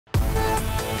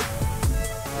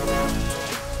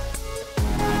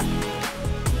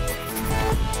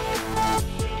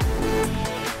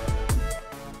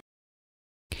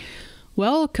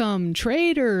Welcome,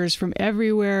 traders from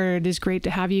everywhere. It is great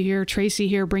to have you here. Tracy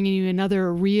here, bringing you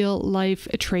another real-life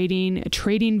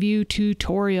TradingView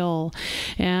tutorial.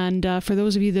 And for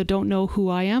those of you that don't know who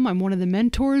I am, I'm one of the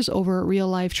mentors over at Real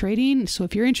Life Trading. So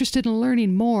if you're interested in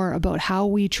learning more about how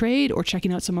we trade or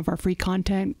checking out some of our free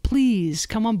content, please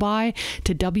come on by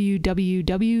to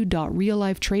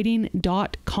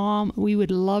www.reallifetrading.com. We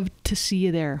would love to see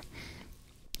you there.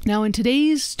 Now in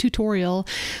today's tutorial,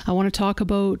 I want to talk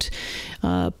about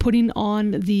putting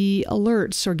on the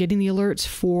alerts or getting the alerts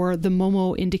for the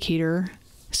MOMO indicator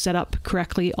set up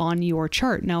correctly on your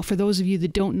chart. Now, for those of you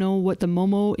that don't know what the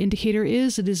MOMO indicator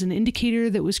is, it is an indicator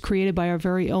that was created by our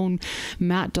very own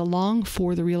Matt DeLong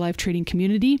for the real life trading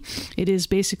community. It is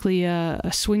basically a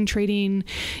swing trading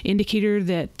indicator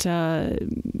that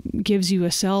gives you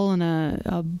a sell and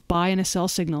a buy and a sell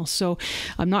signal. So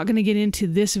I'm not going to get into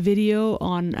this video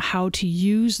on how to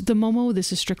use the MOMO.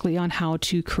 This is strictly on how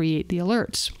to create the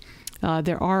alerts.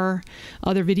 There are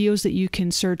other videos that you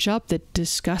can search up that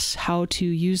discuss how to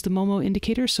use the MOMO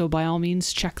indicator, so by all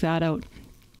means check that out.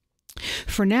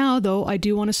 For now, though, I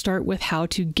do want to start with how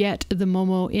to get the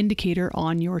MOMO indicator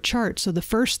on your chart. So the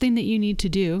first thing that you need to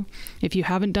do, if you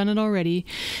haven't done it already,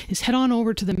 is head on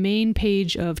over to the main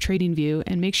page of TradingView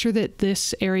and make sure that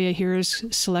this area here is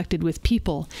selected with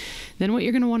people. Then what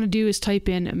you're going to want to do is type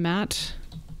in Matt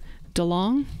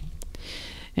DeLong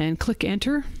and click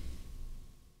enter.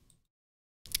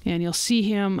 And you'll see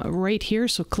him right here,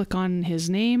 so click on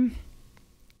his name,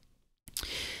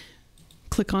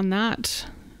 click on that,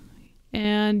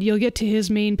 and you'll get to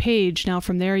his main page. Now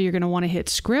from there you're going to want to hit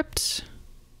script,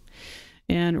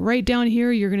 and right down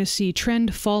here you're going to see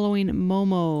trend following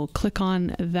MOMO. Click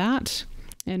on that,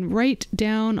 and right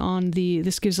down on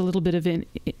this gives a little bit of an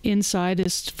insight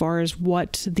as far as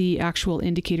what the actual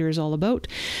indicator is all about.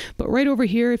 But right over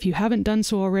here, if you haven't done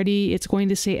so already, it's going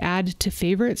to say add to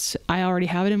favorites. I already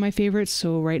have it in my favorites,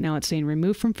 so right now it's saying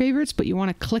remove from favorites, but you want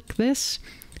to click this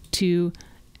to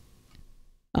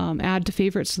add to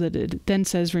favorites so that it then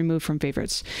says remove from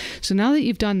favorites. So now that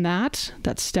you've done that,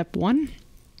 that's step one.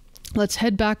 Let's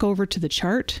head back over to the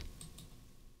chart.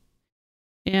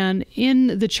 And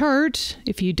in the chart,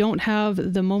 if you don't have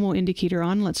the MOMO indicator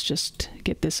on, let's just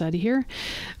get this out of here.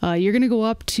 You're going to go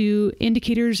up to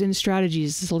Indicators and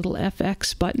Strategies, this little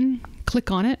FX button. Click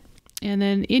on it. And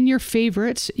then in your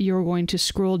favorites, you're going to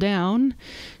scroll down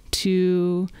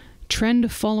to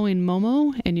Trend Following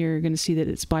MOMO, and you're going to see that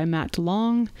it's by Matt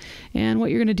DeLong. And what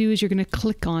you're going to do is you're going to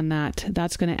click on that.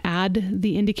 That's going to add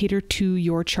the indicator to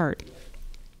your chart.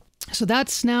 So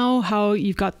that's now how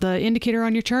you've got the indicator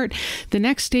on your chart. The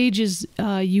next stage is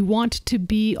you want to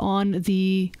be on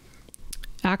the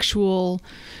actual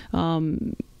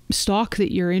stock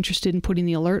that you're interested in putting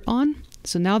the alert on.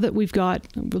 So now that we'll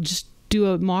just do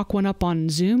a mock one up on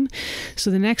Zoom.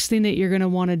 So the next thing that you're going to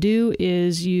want to do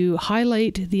is you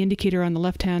highlight the indicator on the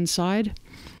left-hand side,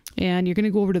 and you're going to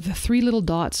go over to the three little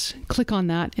dots, click on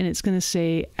that, and it's going to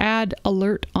say add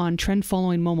alert on trend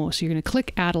following MOMO. So you're going to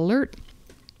click add alert.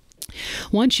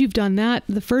 Once you've done that,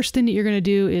 the first thing that you're going to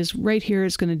do is right here,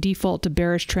 it's going to default to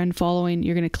bearish trend following.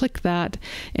 You're going to click that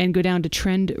and go down to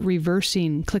trend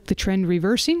reversing. Click the trend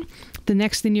reversing. The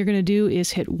next thing you're going to do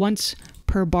is hit once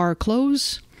per bar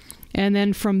close. And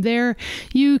then from there,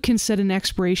 you can set an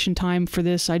expiration time for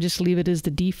this. I just leave it as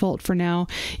the default for now.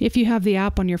 If you have the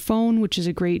app on your phone, which is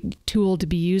a great tool to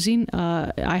be using,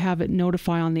 I have it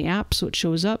notify on the app so it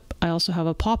shows up. I also have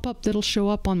a pop-up that'll show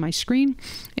up on my screen.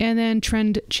 And then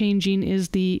trend changing is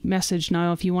the message.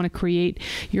 Now, if you want to create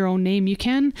your own name, you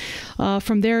can.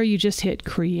 From there, you just hit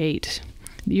create.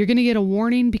 You're going to get a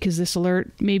warning because this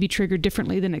alert may be triggered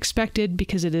differently than expected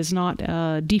because it is not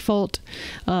a default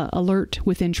alert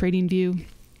within TradingView.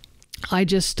 I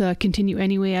just continue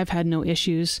anyway. I've had no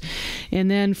issues.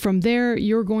 And then from there,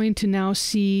 you're going to now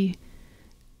see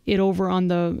it over on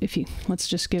the, let's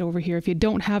just get over here. If you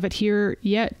don't have it here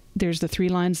yet, there's the three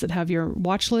lines that have your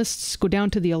watch lists. Go down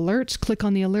to the alerts, click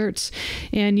on the alerts,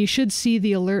 and you should see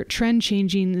the alert trend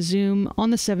changing zoom on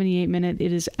the 78-minute.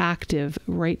 It is active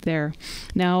right there.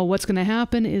 Now, what's going to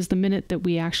happen is the minute that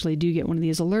we actually do get one of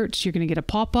these alerts, you're going to get a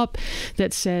pop-up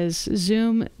that says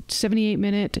zoom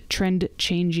 78-minute trend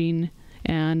changing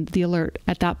and the alert.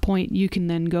 At that point, you can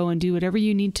then go and do whatever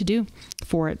you need to do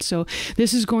for it. So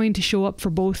this is going to show up for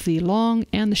both the long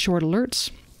and the short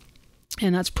alerts.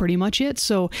 And that's pretty much it.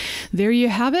 So there you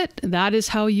have it. That is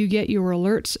how you get your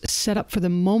alerts set up for the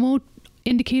MOMO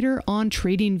indicator on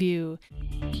TradingView.